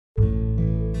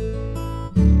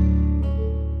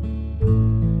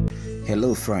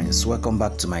Hello friends, welcome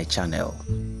back to my channel.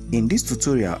 In this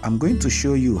tutorial, I'm going to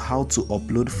show you how to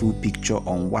upload full picture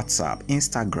on WhatsApp,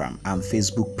 Instagram and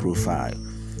Facebook profile.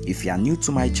 If you are new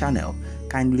to my channel,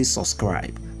 kindly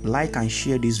subscribe, like and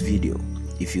share this video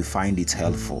if you find it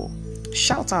helpful.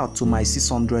 Shout out to my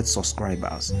 600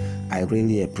 subscribers. I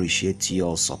really appreciate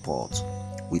your support.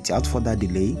 Without further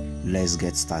delay, let's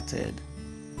get started.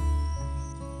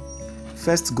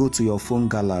 First, go to your phone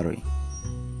gallery.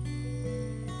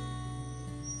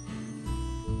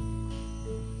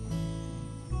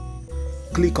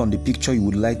 Click on the picture you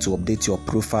would like to update your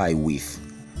profile with.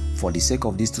 For the sake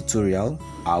of this tutorial,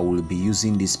 I will be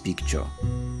using this picture.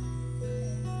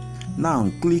 Now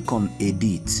click on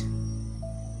Edit.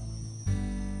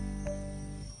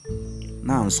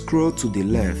 Now scroll to the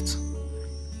left.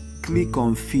 Click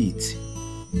on Fit.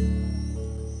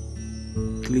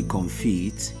 Click on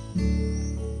Fit.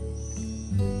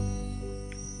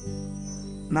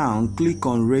 Now click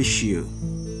on Ratio.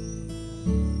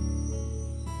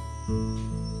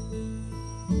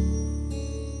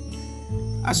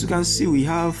 As you can see, we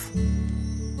have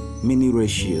many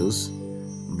ratios,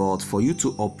 but for you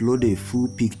to upload a full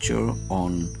picture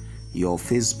on your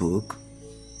Facebook,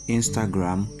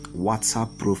 Instagram,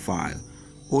 WhatsApp profile,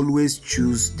 always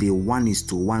choose the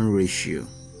 1:1 ratio.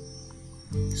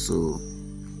 So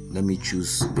let me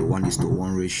choose the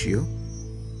 1:1 ratio.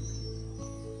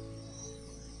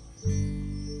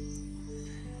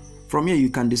 From here, you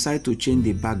can decide to change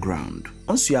the background.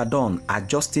 Once you are done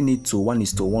adjusting it to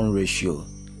 1:1 ratio,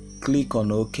 click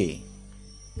on OK.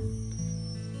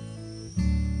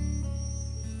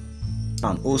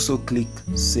 And also click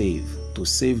Save to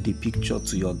save the picture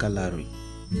to your gallery.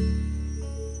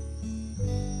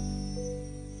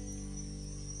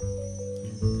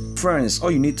 Friends,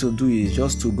 all you need to do is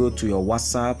just to go to your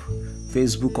WhatsApp,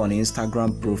 Facebook and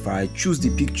Instagram profile, choose the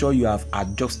picture you have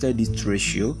adjusted its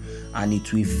ratio, and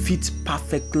it will fit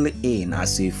perfectly in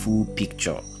as a full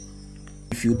picture.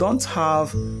 If you don't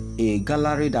have a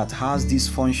gallery that has this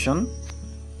function,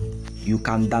 you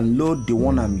can download the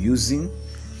one I'm using.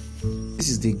 This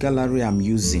is the gallery I'm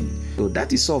using. So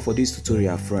that is all for this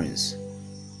tutorial, friends.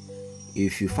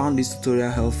 If you found this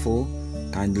tutorial helpful,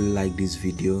 kindly like this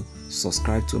video,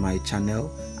 subscribe to my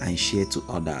channel and share to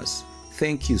others.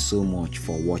 Thank you so much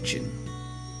for watching.